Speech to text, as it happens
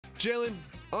Jalen,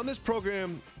 on this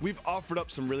program, we've offered up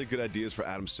some really good ideas for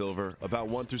Adam Silver about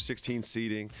 1 through 16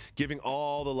 seeding, giving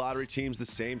all the lottery teams the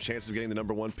same chance of getting the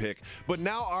number 1 pick. But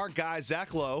now our guy,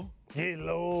 Zach Lowe. Get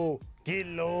low. Get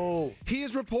low. He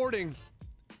is reporting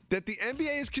that the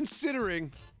NBA is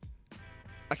considering,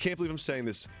 I can't believe I'm saying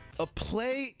this, a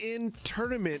play-in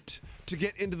tournament to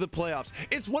get into the playoffs.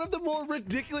 It's one of the more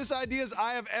ridiculous ideas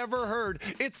I have ever heard.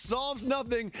 It solves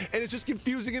nothing, and it's just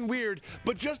confusing and weird.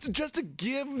 But just to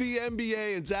give the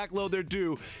NBA and Zach Lowe their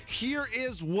due, here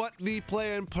is what the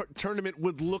play-in tournament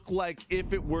would look like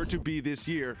if it were to be this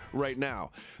year right now.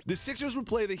 The Sixers would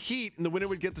play the Heat, and the winner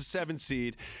would get the 7th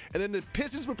seed. And then the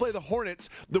Pistons would play the Hornets.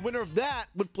 The winner of that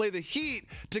would play the Heat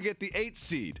to get the 8th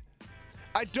seed.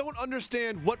 I don't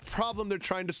understand what problem they're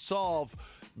trying to solve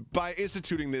by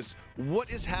instituting this. What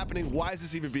is happening? Why is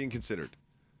this even being considered?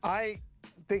 I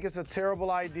think it's a terrible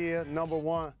idea, number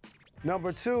one.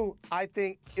 Number two, I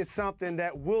think it's something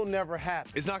that will never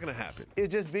happen. It's not going to happen.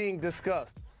 It's just being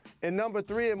discussed. And number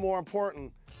three, and more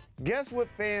important, guess what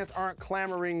fans aren't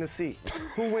clamoring to see?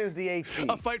 Who wins the 8th seed?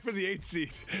 A fight for the 8th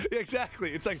seed.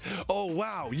 Exactly. It's like, oh,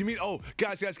 wow. You mean, oh,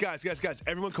 guys,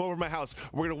 everyone come over to my house.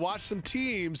 We're going to watch some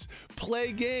teams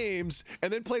play games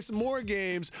and then play some more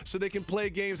games so they can play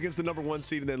games against the number 1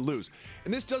 seed and then lose.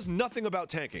 And this does nothing about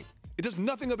tanking. It does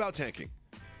nothing about tanking.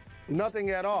 Nothing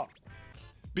at all.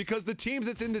 Because the teams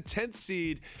that's in the 10th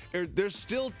seed, there's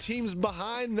still teams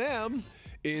behind them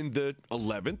in the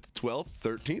 11th, 12th,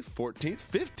 13th, 14th,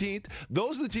 15th.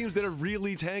 Those are the teams that are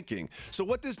really tanking. So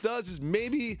what this does is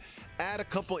maybe add a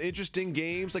couple interesting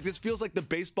games. Like, this feels like the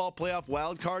baseball playoff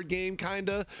wild card game, kind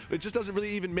of. It just doesn't really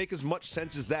even make as much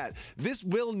sense as that. This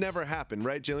will never happen,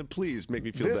 right, Jalen? Please make me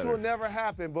feel better. This will never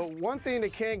happen. But one thing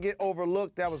that can't get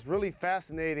overlooked that was really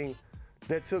fascinating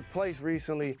that took place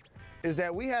recently is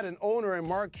that we had an owner in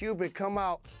Mark Cuban come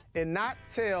out and not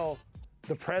tell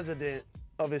the president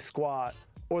of his squad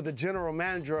or the general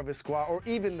manager of his squad, or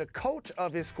even the coach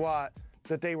of his squad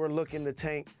that they were looking to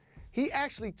tank. He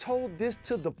actually told this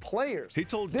to the players. He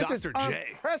told Dr. J. This is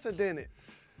unprecedented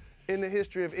in the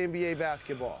history of NBA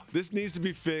basketball. This needs to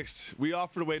be fixed. We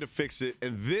offered a way to fix it,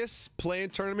 and this play-in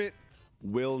tournament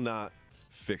will not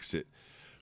fix it.